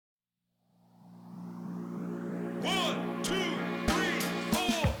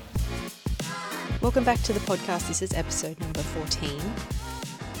Welcome back to the podcast. This is episode number 14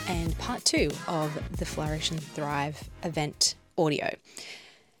 and part 2 of the Flourish and Thrive event audio.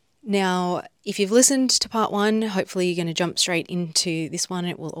 Now, if you've listened to part 1, hopefully you're going to jump straight into this one.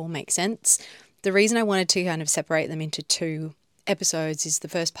 It will all make sense. The reason I wanted to kind of separate them into 2 episodes is the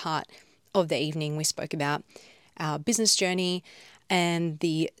first part of the evening we spoke about our business journey, and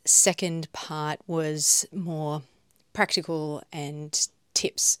the second part was more practical and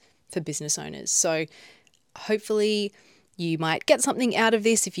tips for business owners. So hopefully you might get something out of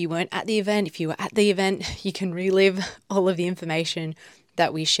this. If you weren't at the event, if you were at the event, you can relive all of the information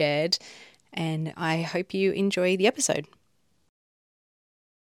that we shared. And I hope you enjoy the episode.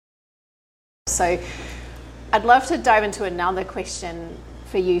 So I'd love to dive into another question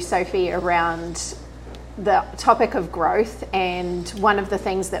for you, Sophie, around the topic of growth. And one of the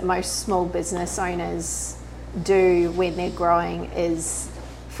things that most small business owners do when they're growing is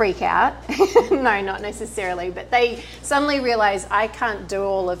freak out. No, not necessarily, but they suddenly realize I can't do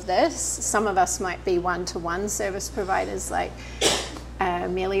all of this. Some of us might be one-to-one service providers, like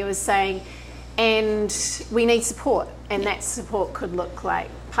Amelia was saying, and we need support. And that support could look like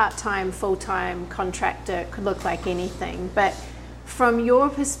part-time, full-time, contractor, it could look like anything. But from your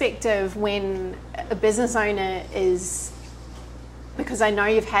perspective, when a business owner is, because I know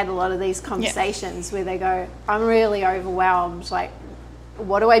you've had a lot of these conversations where they go, I'm really overwhelmed, like,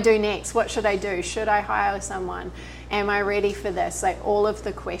 what do I do next? What should I do? Should I hire someone? Am I ready for this? Like all of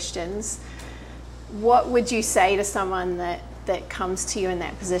the questions. What would you say to someone that comes to you in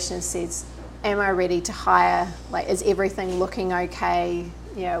that position and says, am I ready to hire? Like, is everything looking okay?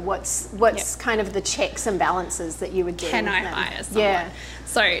 Yeah, what's kind of the checks and balances that you would do? Can I hire someone?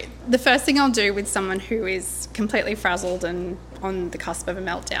 So the first thing I'll do with someone who is completely frazzled and on the cusp of a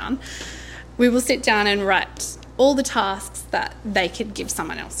meltdown, we will sit down and write all the tasks that they could give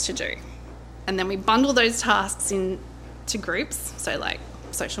someone else to do. And then we bundle those tasks into groups, so like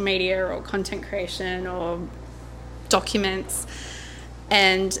social media or content creation or documents.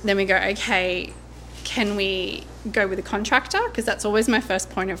 And then we go, okay, can we go with a contractor? Because that's always my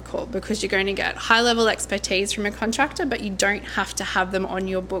first point of call, because you're going to get high-level expertise from a contractor, but you don't have to have them on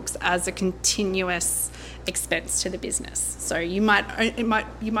your books as a continuous expense to the business. So you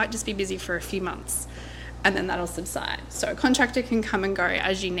might just be busy for a few months, and then that'll subside. So a contractor can come and go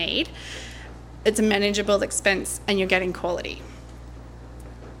as you need. It's a manageable expense and you're getting quality.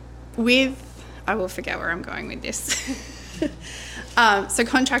 I will forget where I'm going with this. So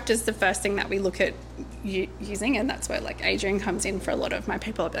contractors, the first thing that we look at using, and that's where like Adrian comes in for a lot of my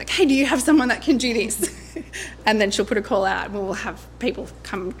people. I'll be like, hey, do you have someone that can do this? And then she'll put a call out and we'll have people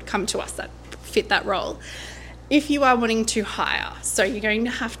come to us that fit that role. If you are wanting to hire, so you're going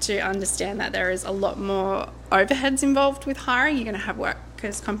to have to understand that there is a lot more overheads involved with hiring. You're going to have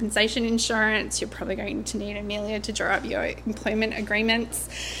workers' compensation insurance. You're probably going to need Amelia to draw up your employment agreements.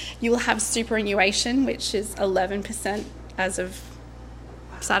 You will have superannuation, which is 11% as of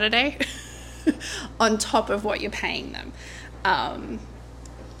Saturday, on top of what you're paying them.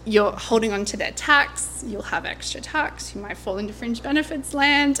 You're holding on to their tax. You'll have extra tax. You might fall into fringe benefits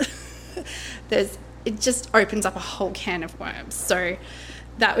land. It just opens up a whole can of worms. So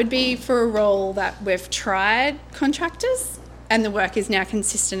that would be for a role that we've tried contractors, and the work is now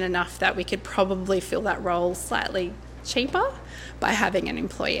consistent enough that we could probably fill that role slightly cheaper by having an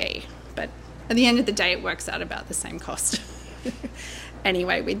employee. But at the end of the day, it works out about the same cost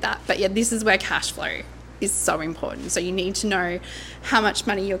anyway with that. But yeah, this is where cash flow is so important. So you need to know how much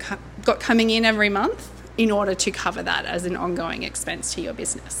money you've got coming in every month in order to cover that as an ongoing expense to your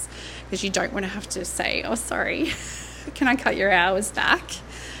business. Because you don't want to have to say, oh, sorry, can I cut your hours back,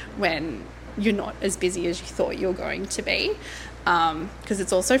 when you're not as busy as you thought you're going to be. Because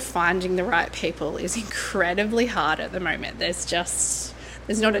it's also finding the right people is incredibly hard at the moment. There's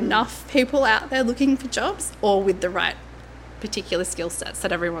not enough people out there looking for jobs or with the right particular skill sets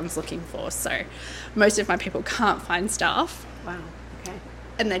that everyone's looking for. So most of my people can't find staff. Wow, okay.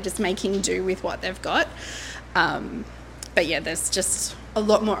 And they're just making do with what they've got. But yeah, there's just a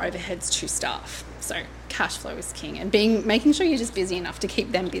lot more overheads to staff. So cash flow is king, and making sure you're just busy enough to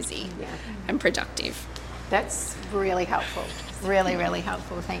keep them busy and productive. That's really helpful. Really, really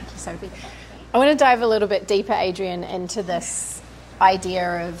helpful. Thank you, Sophie. I want to dive a little bit deeper, Adrian, into this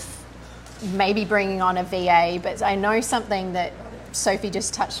idea of maybe bringing on a VA, but I know something that Sophie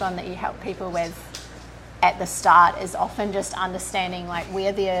just touched on that you help people with at the start is often just understanding like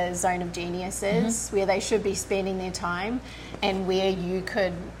where their zone of genius is, where they should be spending their time, and where you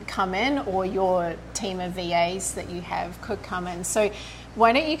could come in, or your team of VAs that you have could come in. So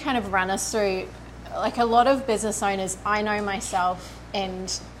why don't you kind of run us through, like, a lot of business owners, I know myself,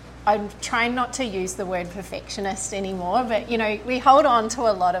 and I'm trying not to use the word perfectionist anymore, but we hold on to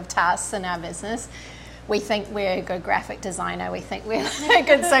a lot of tasks in our business. We think we're a good graphic designer, we think we're a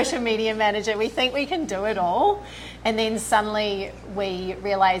good social media manager, we think we can do it all, and then suddenly we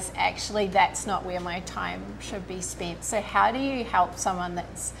realize actually that's not where my time should be spent. So how do you help someone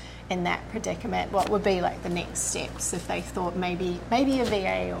that's in that predicament? What would be like the next steps if they thought maybe a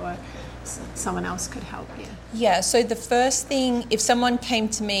VA or someone else could help you? Yeah, so the first thing, if someone came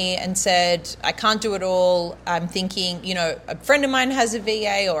to me and said, I can't do it all, I'm thinking, a friend of mine has a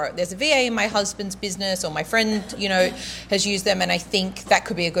VA, or there's a VA in my husband's business, or my friend, has used them, and I think that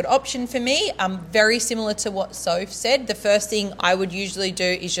could be a good option for me. Very similar to what Soph said, the first thing I would usually do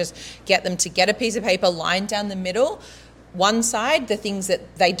is just get them to get a piece of paper, line down the middle, one side, the things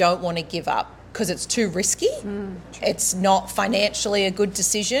that they don't want to give up, because it's too risky, it's not financially a good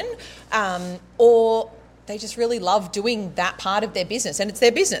decision, or they just really love doing that part of their business, and it's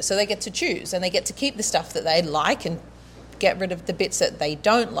their business, so they get to choose, and they get to keep the stuff that they like and get rid of the bits that they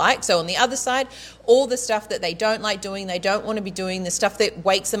don't like. So on the other side, all the stuff that they don't like doing, they don't want to be doing, the stuff that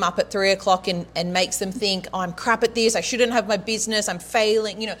wakes them up at 3 o'clock and makes them think, oh, I'm crap at this, I shouldn't have my business, I'm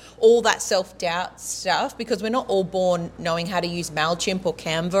failing, all that self-doubt stuff, because we're not all born knowing how to use MailChimp or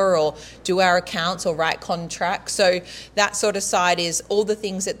Canva or do our accounts or write contracts. So that sort of side is all the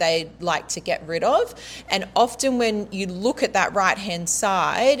things that they like to get rid of. And often when you look at that right-hand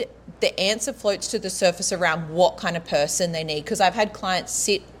side, the answer floats to the surface around what kind of person they need. Because I've had clients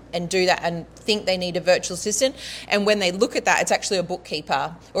sit and do that and think they need a virtual assistant, and when they look at that, it's actually a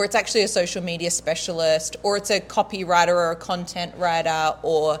bookkeeper, or it's actually a social media specialist, or it's a copywriter or a content writer,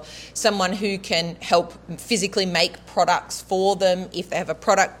 or someone who can help physically make products for them if they have a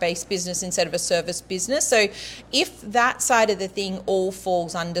product-based business instead of a service business. So if that side of the thing all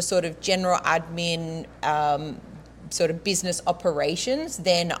falls under sort of general admin, sort of business operations,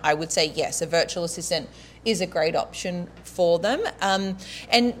 then I would say yes, a virtual assistant is a great option for them.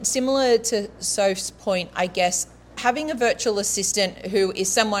 And similar to Soph's point, I guess, having a virtual assistant who is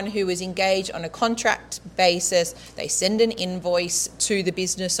someone who is engaged on a contract basis, they send an invoice to the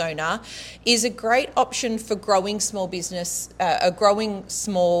business owner, is a great option for growing small business, a growing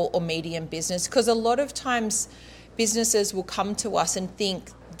small or medium business, because a lot of times businesses will come to us and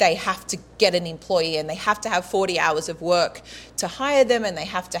think they have to get an employee and they have to have 40 hours of work to hire them, and they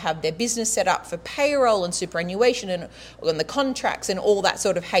have to have their business set up for payroll and superannuation and the contracts and all that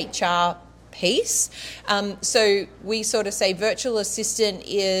sort of HR piece. So we sort of say virtual assistant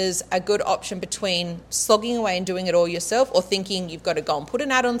is a good option between slogging away and doing it all yourself, or thinking you've got to go and put an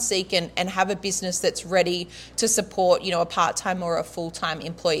ad on Seek and have a business that's ready to support, a part-time or a full-time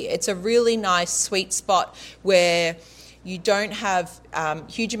employee. It's a really nice sweet spot where you don't have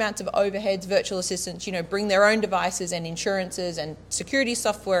huge amounts of overheads. Virtual assistants, bring their own devices and insurances and security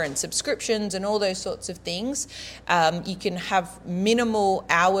software and subscriptions and all those sorts of things. You can have minimal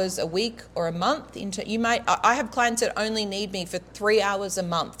hours a week or a month. I have clients that only need me for 3 hours a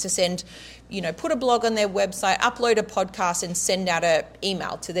month to send, put a blog on their website, upload a podcast, and send out an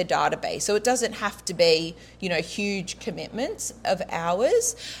email to their database. So it doesn't have to be, huge commitments of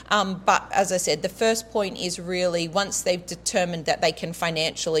hours. But as I said, the first point is really once they've determined that they can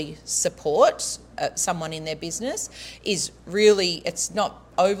financially support someone in their business, is really, it's not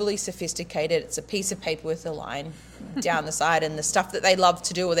overly sophisticated. It's a piece of paper with a line down the side, and the stuff that they love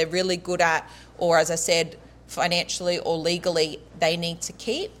to do or they're really good at, or as I said, financially or legally, they need to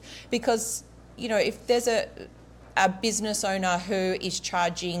keep. Because, if there's a business owner who is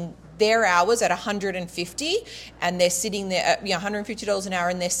charging their hours at $150 and they're sitting there at $150 an hour,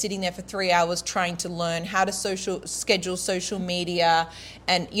 and they're sitting there for 3 hours trying to learn how to schedule social media,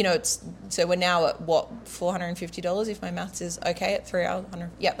 and so we're now at $450 if my maths is okay at 3 hours.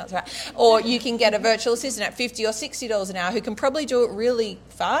 Yeah, that's right. Or you can get a virtual assistant at $50 or $60 an hour who can probably do it really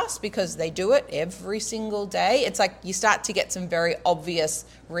fast because they do it every single day. It's like you start to get some very obvious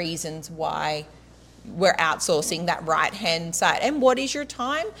reasons why we're outsourcing that right-hand side. And what is your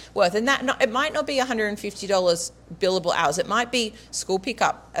time worth? And it might not be $150 billable hours. It might be school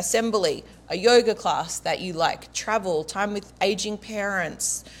pickup, assembly, a yoga class that you like, travel, time with aging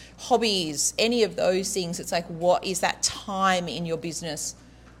parents, hobbies, any of those things. It's like, what is that time in your business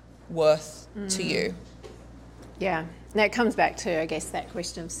worth to you? Yeah. Now it comes back to, I guess, that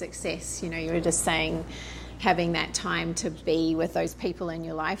question of success. You were just saying, having that time to be with those people in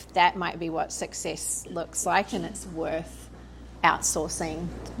your life, that might be what success looks like, and it's worth outsourcing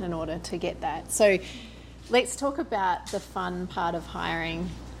in order to get that. So let's talk about the fun part of hiring,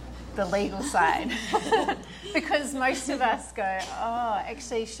 the legal side. Because most of us go, oh,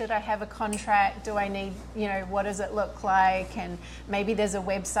 actually, should I have a contract? Do I need, what does it look like? And maybe there's a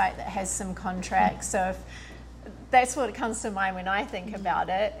website that has some contracts. So if that's what comes to mind when I think about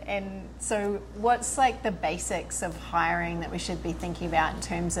it. And so what's like the basics of hiring that we should be thinking about in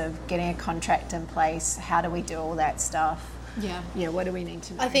terms of getting a contract in place? How do we do all that stuff? Yeah, what do we need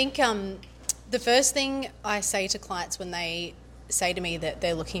to know? I think the first thing I say to clients when they say to me that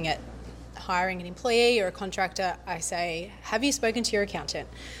they're looking at hiring an employee or a contractor, I say, have you spoken to your accountant?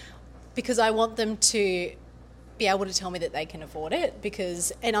 Because I want them to be able to tell me that they can afford it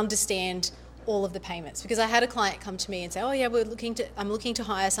and understand all of the payments. Because I had a client come to me and say, oh yeah, I'm looking to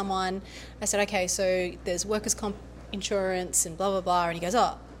hire someone. I said, okay, so there's workers' comp insurance and blah, blah, blah. And he goes,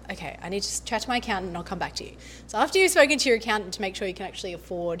 oh, okay, I need to chat to my accountant and I'll come back to you. So after you've spoken to your accountant to make sure you can actually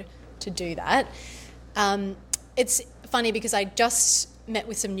afford to do that, it's funny because I just met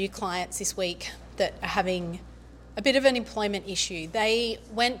with some new clients this week that are having a bit of an employment issue.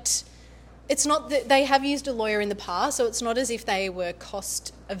 It's not that they have used a lawyer in the past, so it's not as if they were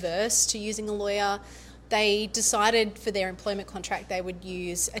cost averse to using a lawyer. They decided for their employment contract they would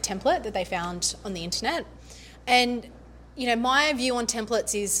use a template that they found on the internet. And, my view on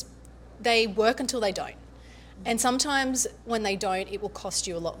templates is they work until they don't. And sometimes when they don't, it will cost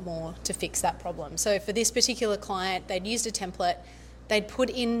you a lot more to fix that problem. So for this particular client, they'd used a template. They'd put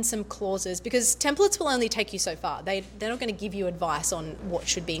in some clauses because templates will only take you so far. They're not going to give you advice on what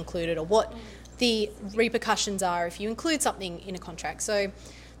should be included or what the repercussions are if you include something in a contract. So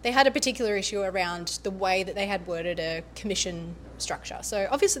they had a particular issue around the way that they had worded a commission structure. So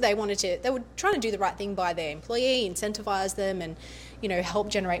obviously they were trying to do the right thing by their employee, incentivize them and, help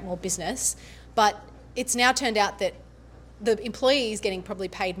generate more business. But it's now turned out that the employee is getting probably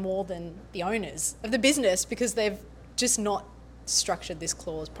paid more than the owners of the business because they've just not structured this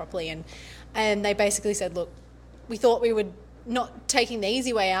clause properly. And they basically said, look, we thought we would not taking the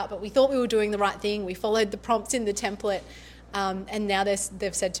easy way out, but we thought we were doing the right thing. We followed the prompts in the template. And now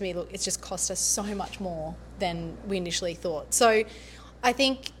they've said to me, look, it's just cost us so much more than we initially thought. So I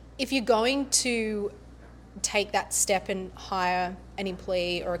think if you're going to take that step and hire an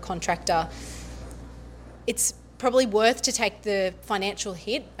employee or a contractor, it's probably worth to take the financial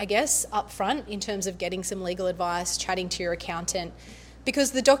hit, I guess, up front in terms of getting some legal advice, chatting to your accountant,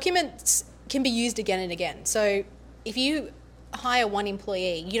 because the documents can be used again and again. So if you hire one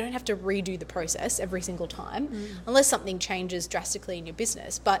employee, you don't have to redo the process every single time unless something changes drastically in your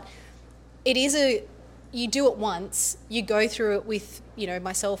business. But you do it once, you go through it with,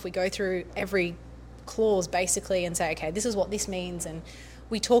 myself, we go through every clause basically and say, okay, this is what this means. And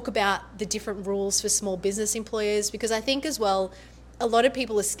we talk about the different rules for small business employers, because I think as well, a lot of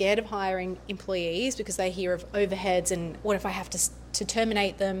people are scared of hiring employees because they hear of overheads and what if I have to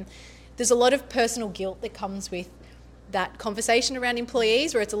terminate them. There's a lot of personal guilt that comes with that conversation around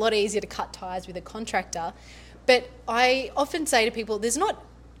employees, where it's a lot easier to cut ties with a contractor. But I often say to people, there's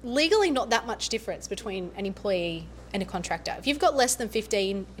legally not that much difference between an employee and a contractor. If you've got less than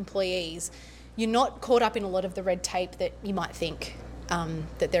 15 employees, you're not caught up in a lot of the red tape that you might think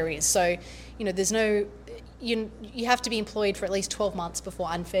that there is. So, there's no, you have to be employed for at least 12 months before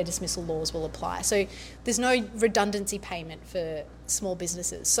unfair dismissal laws will apply. So there's no redundancy payment for small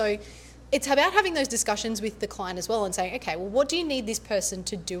businesses. So it's about having those discussions with the client as well and saying, okay, well, what do you need this person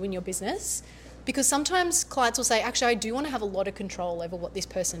to do in your business? Because sometimes clients will say, actually, I do want to have a lot of control over what this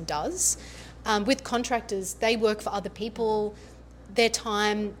person does. With contractors, they work for other people. Their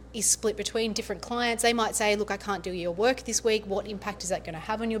time is split between different clients. They might say, look, I can't do your work this week. What impact is that going to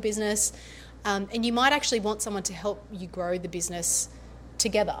have on your business? And you might actually want someone to help you grow the business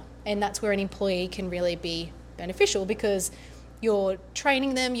together. And that's where an employee can really be beneficial, because you're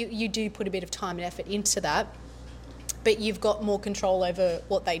training them, you do put a bit of time and effort into that, but you've got more control over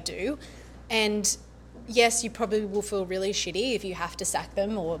what they do. And yes, you probably will feel really shitty if you have to sack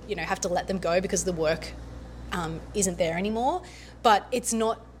them or, have to let them go because the work isn't there anymore. But it's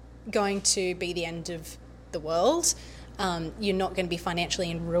not going to be the end of the world. You're not going to be financially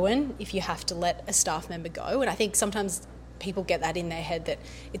in ruin if you have to let a staff member go. And I think sometimes people get that in their head that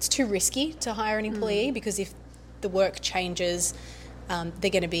it's too risky to hire an employee because if the work changes, they're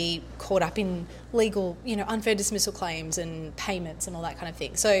going to be caught up in legal, unfair dismissal claims and payments and all that kind of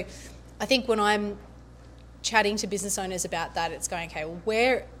thing. So I think when I'm chatting to business owners about that, it's going, okay, well,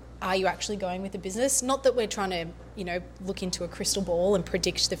 where are you actually going with the business? Not that we're trying to, look into a crystal ball and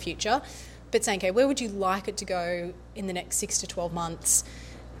predict the future, but saying, okay, where would you like it to go in the next 6 to 12 months?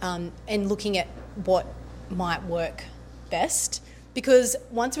 And looking at what might work best. Because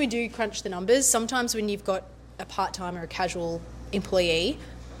once we do crunch the numbers, sometimes when you've got a part-time or a casual employee,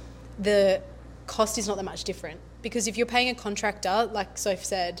 the cost is not that much different, because if you're paying a contractor, like Soph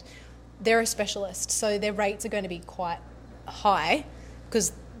said, they're a specialist, so their rates are going to be quite high,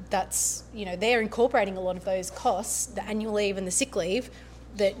 because that's, you know, they're incorporating a lot of those costs, the annual leave and the sick leave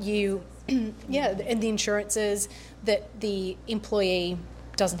that you, yeah, and the insurances that the employee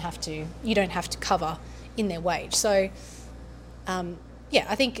you don't have to cover in their wage. So, yeah,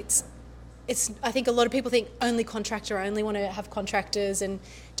 I think I think a lot of people think only contractor, only want to have contractors, and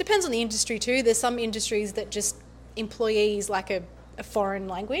it depends on the industry too. There's some industries that just employees like a foreign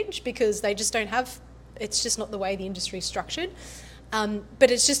language, because they just don't have, it's just not the way the industry is structured.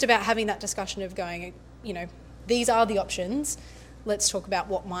 But it's just about having that discussion of going, you know, these are the options. Let's talk about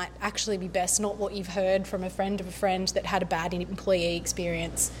what might actually be best, not what you've heard from a friend of a friend that had a bad employee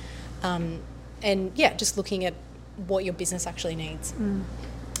experience. And yeah, just looking at what your business actually needs.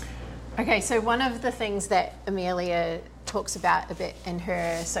 Okay, so one of the things that Amelia talks about a bit in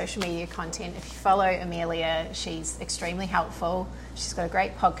her social media content, if you follow Amelia, she's extremely helpful. She's got a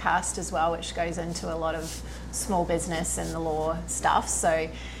great podcast as well, which goes into a lot of small business and the law stuff. So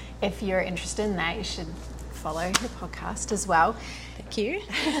if you're interested in that, you should follow her podcast as well. Thank you.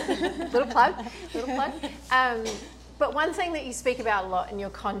 Little plug. But one thing that you speak about a lot in your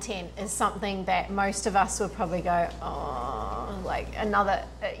content is something that most of us would probably go, oh, like another,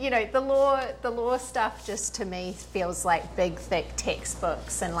 you know, the law stuff just to me feels like big, thick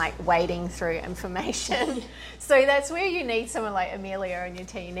textbooks and like wading through information. So that's where you need someone like Amelia on your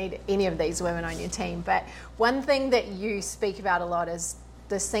team. You need any of these women on your team. But one thing that you speak about a lot is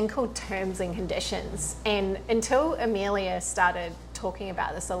this thing called terms and conditions. And until Amelia started talking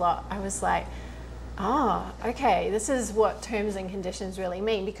about this a lot, I was like, oh, okay, this is what terms and conditions really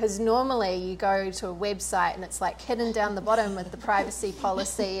mean, because normally you go to a website and it's like hidden down the bottom with the privacy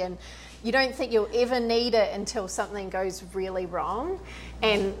policy, and you don't think you'll ever need it until something goes really wrong,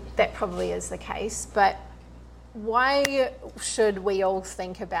 and that probably is the case. But why should we all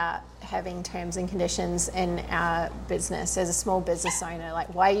think about having terms and conditions in our business as a small business owner?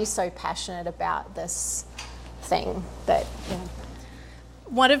 Like, why are you so passionate about this thing that...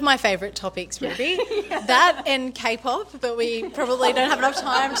 One of my favourite topics, Ruby, that and K-pop, but we probably don't have enough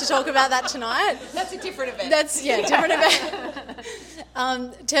time to talk about that tonight. That's a different event. Different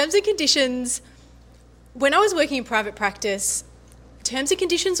event. Terms and conditions, when I was working in private practice, terms and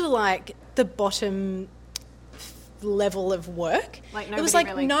conditions were like the bottom level of work. Like it was like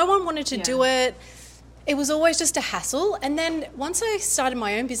really, no one wanted to do it. It was always just a hassle. And then once I started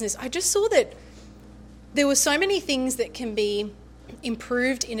my own business, I just saw that there were so many things that can be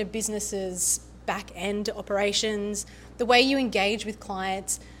improved in a business's back end operations, the way you engage with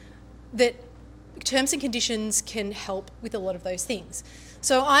clients, that terms and conditions can help with a lot of those things.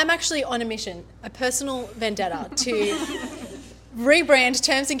 So I'm actually on a mission, a personal vendetta to rebrand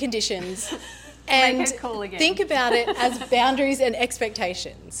terms and conditions and cool again. Think about it as boundaries and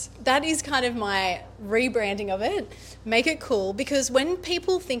expectations. That is kind of my rebranding of it. Make it cool, because when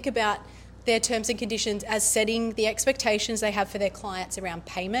people think about their terms and conditions as setting the expectations they have for their clients around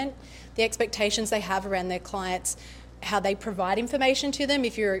payment, the expectations they have around their clients, how they provide information to them.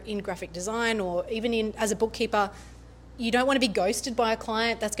 If you're in graphic design or even as a bookkeeper, you don't want to be ghosted by a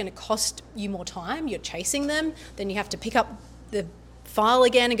client. That's going to cost you more time. You're chasing them. Then you have to pick up the file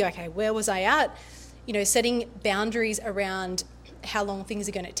again and go, okay, where was I at? You know, setting boundaries around how long things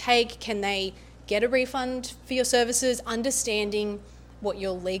are going to take. Can they get a refund for your services? Understanding what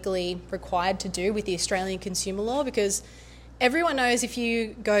you're legally required to do with the Australian consumer law, because everyone knows if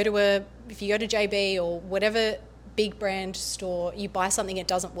you go to JB or whatever big brand store, you buy something, it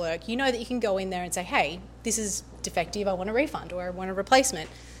doesn't work, you know that you can go in there and say, hey, this is defective, I want a refund or I want a replacement.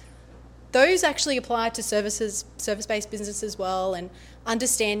 Those actually apply to service-based business as well, and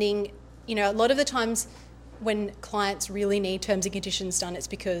understanding, you know, a lot of the times when clients really need terms and conditions done, it's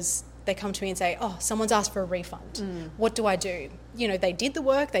because they come to me and say, oh, someone's asked for a refund. What do I do? You know, they did the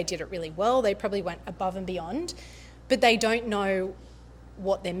work, they did it really well, they probably went above and beyond, but they don't know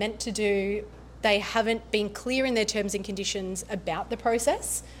what they're meant to do. They haven't been clear in their terms and conditions about the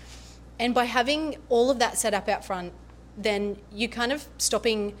process. And by having all of that set up out front, then you're kind of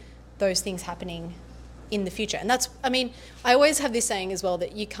stopping those things happening in the future. And that's, I mean, I always have this saying as well,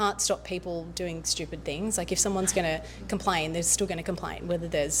 that you can't stop people doing stupid things. Like if someone's going to complain, they're still going to complain, whether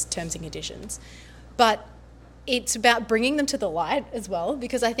there's terms and conditions. But it's about bringing them to the light as well,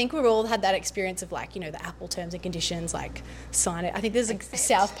 because I think we've all had that experience of, like, you know, the Apple terms and conditions, like sign it. I think there's a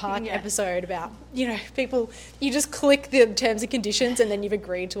South Park episode about, you know, people, you just click the terms and conditions and then you've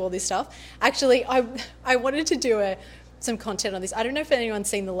agreed to all this stuff. Actually, I wanted to do some content on this. I don't know if anyone's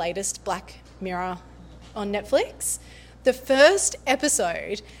seen the latest Black Mirror on Netflix. The first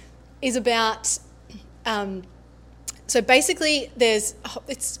episode is about, so basically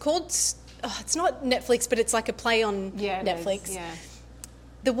it's called, it's not Netflix, but it's like a play on Netflix. Yeah.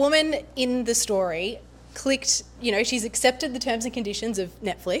 The woman in the story clicked, she's accepted the terms and conditions of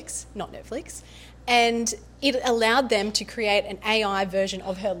Netflix, not Netflix, and it allowed them to create an AI version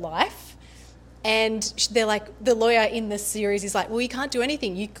of her life. And they're like, the lawyer in this series is like, well, you can't do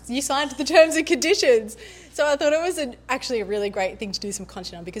anything. You signed the terms and conditions. So I thought it was actually a really great thing to do some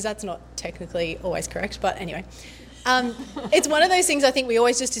content on, because that's not technically always correct. But anyway, it's one of those things I think we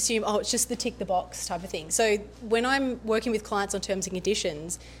always just assume, it's just the tick the box type of thing. So when I'm working with clients on terms and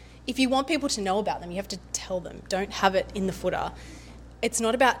conditions, if you want people to know about them, you have to tell them. Don't have it in the footer. It's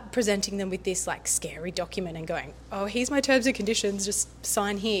not about presenting them with this like scary document and going, oh, here's my terms and conditions, just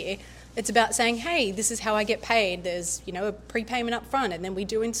sign here. It's about saying, hey, this is how I get paid. There's, a prepayment up front, and then we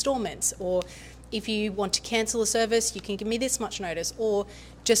do installments. Or if you want to cancel a service, you can give me this much notice. Or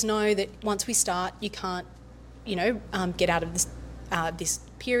just know that once we start, you can't, get out of this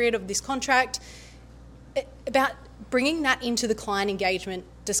period of this contract. About bringing that into the client engagement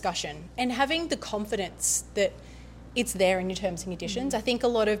discussion and having the confidence that it's there in your terms and conditions. I think a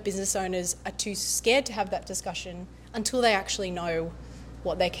lot of business owners are too scared to have that discussion until they actually know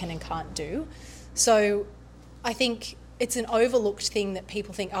what they can and can't do. So I think it's an overlooked thing that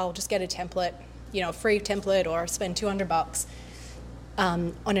people think, I'll just get a template, a free template, or spend $200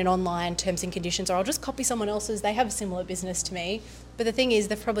 on an online terms and conditions, or I'll just copy someone else's. They have a similar business to me. But the thing is,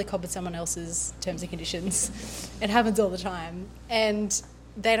 they've probably copied someone else's terms and conditions. It happens all the time. And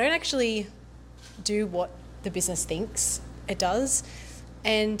they don't actually do what the business thinks it does.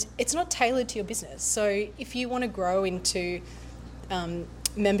 And it's not tailored to your business. So if you want to grow into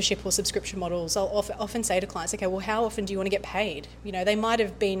membership or subscription models, I'll often say to clients, okay, well, how often do you want to get paid? They might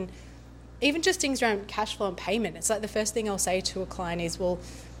have been, even just things around cash flow and payment. It's like the first thing I'll say to a client is, well,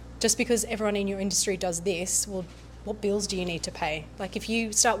 just because everyone in your industry does this, well, what bills do you need to pay? Like if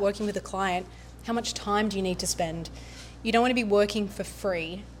you start working with a client, how much time do you need to spend? You don't want to be working for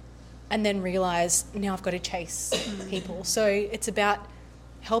free and then realise, now I've got to chase people. So it's about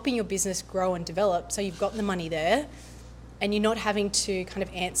helping your business grow and develop, so you've got the money there, and you're not having to kind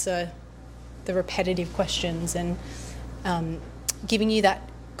of answer the repetitive questions, and giving you that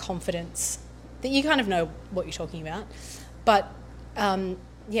confidence that you kind of know what you're talking about. But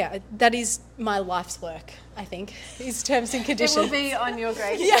that is my life's work, I think, is terms and conditions. It will be on your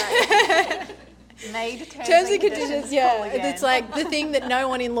gravestone. Made terms and conditions, yeah. It's like the thing that no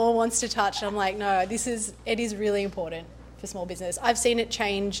one in law wants to touch. I'm like, no, it is really important for small business. I've seen it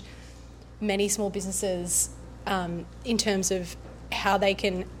change many small businesses in terms of how they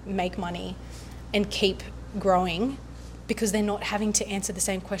can make money and keep growing, because they're not having to answer the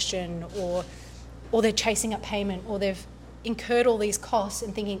same question, or they're chasing up payment, or they've incurred all these costs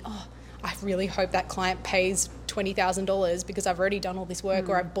and thinking, oh, I really hope that client pays $20,000 because I've already done all this work,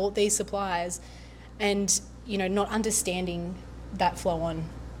 or I've bought these supplies, and not understanding that flow-on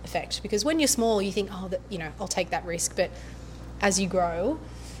effect. Because when you're small, you think, oh, I'll take that risk, but as you grow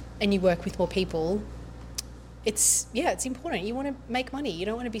and you work with more people, it's important. You want to make money. You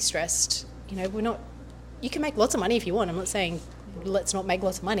don't want to be stressed. You can make lots of money if you want. I'm not saying let's not make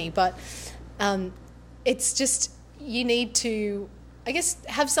lots of money, but it's just, you need to, I guess,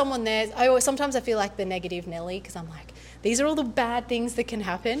 have someone there. Sometimes I feel like the negative Nelly, because I'm like, these are all the bad things that can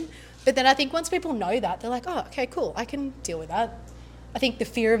happen. But then I think once people know that, they're like, oh, okay, cool, I can deal with that. I think the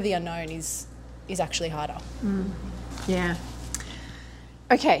fear of the unknown is actually harder. Yeah.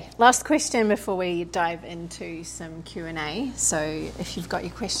 Okay, last question before we dive into some Q&A. So if you've got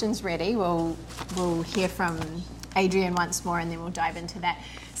your questions ready, we'll hear from Adrian once more, and then we'll dive into that.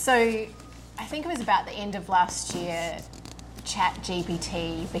 So I think it was about the end of last year,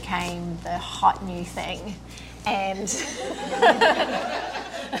 ChatGPT became the hot new thing. And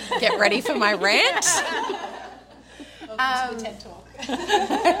get ready for my rant. Welcome to the TED Talk.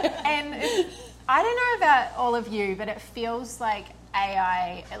 And I don't know about all of you, but it feels like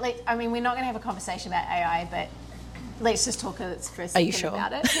AI, I mean, we're not going to have a conversation about AI, but let's just talk for a second. Are you sure?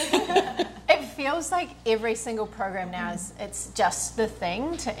 About it. It feels like every single program now it's just the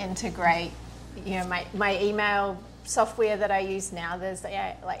thing to integrate. My email software that I use now, there's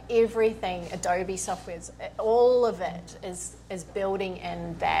like everything, Adobe software, all of it is building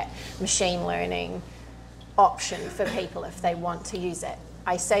in that machine learning option for people if they want to use it.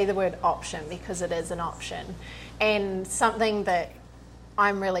 I say the word option because it is an option, and something that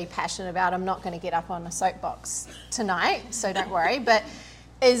I'm really passionate about. I'm not going to get up on a soapbox tonight, so don't worry, but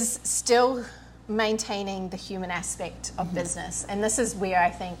is still maintaining the human aspect of business. And this is where I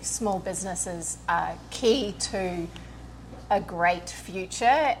think small businesses are key to a great future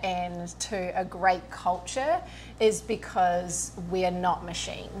and to a great culture is because we are not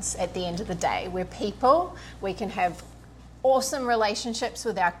machines at the end of the day. We're people. We can have awesome relationships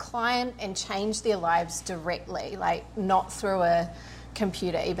with our client and change their lives directly, like not through a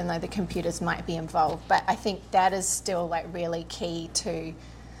computer, even though the computers might be involved. But I think that is still like really key to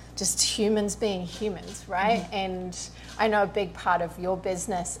just humans being humans, right? And I know a big part of your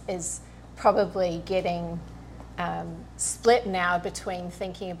business is probably getting split now between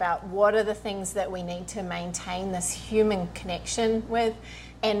thinking about what are the things that we need to maintain this human connection with,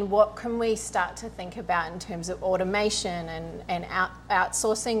 and what can we start to think about in terms of automation and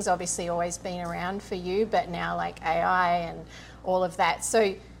outsourcing's obviously always been around for you, but now like AI and all of that.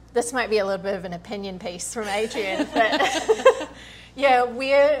 So this might be a little bit of an opinion piece from Adrian, but yeah,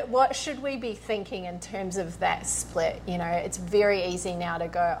 what should we be thinking in terms of that split? You know, it's very easy now to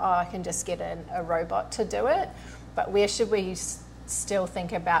go, oh, I can just get a robot to do it. But where should we still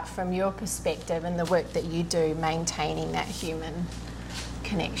think about, from your perspective and the work that you do, maintaining that human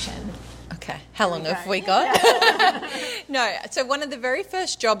connection? Okay, how long have we got? No, so one of the very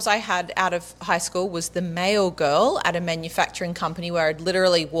first jobs I had out of high school was the mail girl at a manufacturing company, where I'd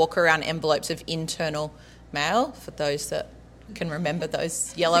literally walk around envelopes of internal mail, for those that can remember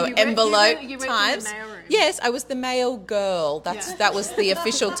those yellow envelope times. In the mailroom. Yes, I was the mail girl. That was the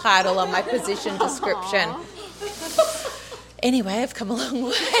official title on my position description. Anyway, I've come a long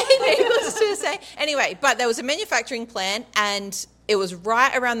way, needless to say. Anyway, but there was a manufacturing plant, and it was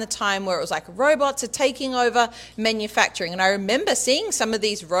right around the time where it was like robots are taking over manufacturing. And I remember seeing some of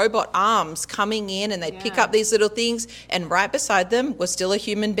these robot arms coming in, and they'd pick up these little things, and right beside them was still a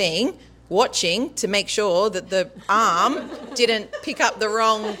human being watching to make sure that the arm didn't pick up the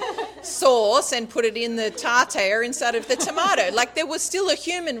wrong sauce and put it in the tartare instead of the tomato. Like, there was still a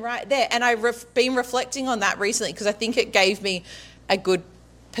human right there. And I've been reflecting on that recently, because I think it gave me a good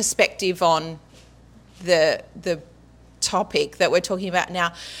perspective on the topic that we're talking about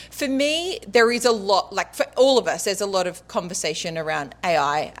now. For me, there is a lot, like for all of us, there's a lot of conversation around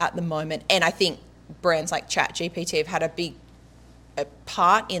AI at the moment. And I think brands like ChatGPT have had a big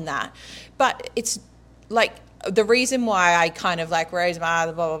part in that. But it's like, the reason why I kind of like raise my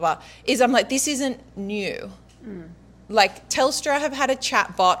blah, blah, blah, is I'm like, this isn't new. Like, Telstra have had a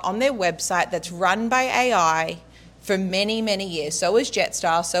chat bot on their website that's run by AI for many, many years. So is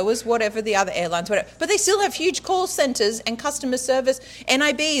Jetstar, so is whatever the other airlines, whatever. But they still have huge call centres and customer service.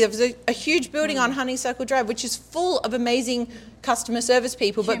 NIB, there was a huge building on Honeysuckle Drive, which is full of amazing customer service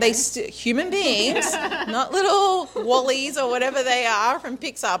people, but human beings, not little Wallies or whatever they are from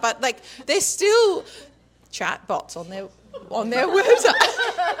Pixar, but like, they're still chat bots on their website.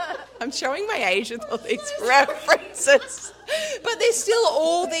 I'm showing my age with all these references, but there's still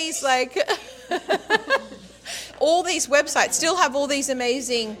all these like all these websites still have all these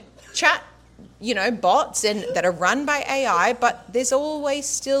amazing chat, bots and that are run by AI, but there's always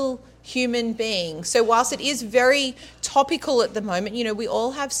still human beings. So whilst it is very topical at the moment, we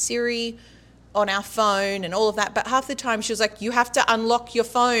all have Siri on our phone and all of that, but half the time she was like, you have to unlock your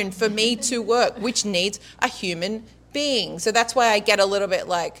phone for me to work, which needs a human being. So that's why I get a little bit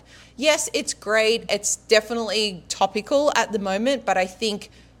like, yes, it's great, it's definitely topical at the moment, but I think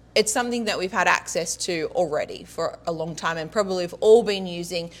it's something that we've had access to already for a long time, and probably have all been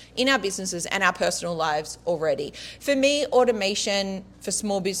using in our businesses and our personal lives already. For me, automation for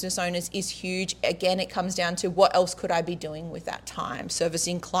small business owners is huge. Again, it comes down to what else could I be doing with that time?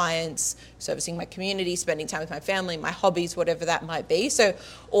 Servicing clients, servicing my community, spending time with my family, my hobbies, whatever that might be. So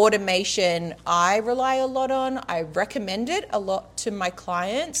automation, I rely a lot on. I recommend it a lot to my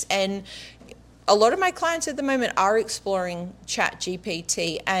clients, and a lot of my clients at the moment are exploring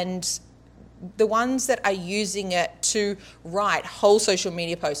ChatGPT, and the ones that are using it to write whole social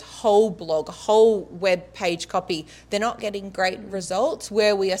media posts, whole blog, whole web page copy, they're not getting great results.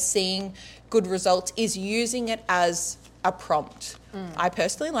 Where we are seeing good results is using it as a prompt. I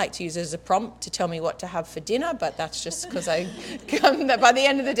personally like to use it as a prompt to tell me what to have for dinner, but that's just because by the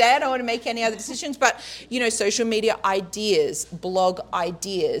end of the day I don't want to make any other decisions. But social media ideas, blog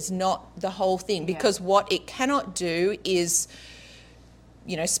ideas, not the whole thing, because what it cannot do is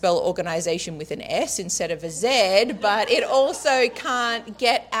spell organisation with an S instead of a Z, but it also can't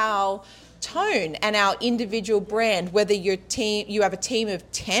get our tone and our individual brand, whether you have a team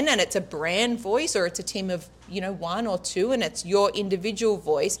of 10 and it's a brand voice, or it's a team of 1 or 2 and it's your individual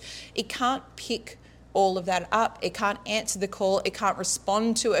voice. It can't pick all of that up. It can't answer the call. It can't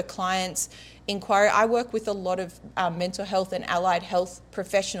respond to a client's inquiry, I work with a lot of mental health and allied health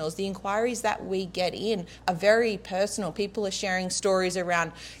professionals. The inquiries that we get in are very personal. People are sharing stories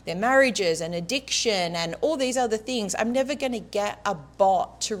around their marriages and addiction and all these other things. I'm never going to get a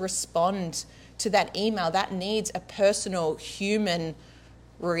bot to respond to that email. That needs a personal human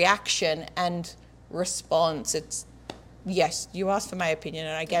reaction and response. It's yes, you asked for my opinion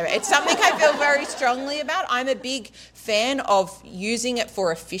and I gave it. It's something I feel very strongly about. I'm a big fan of using it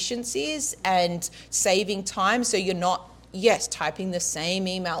for efficiencies and saving time, so you're not, typing the same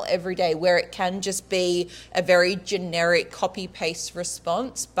email every day, where it can just be a very generic copy-paste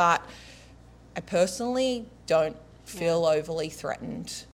response. But I personally don't feel overly threatened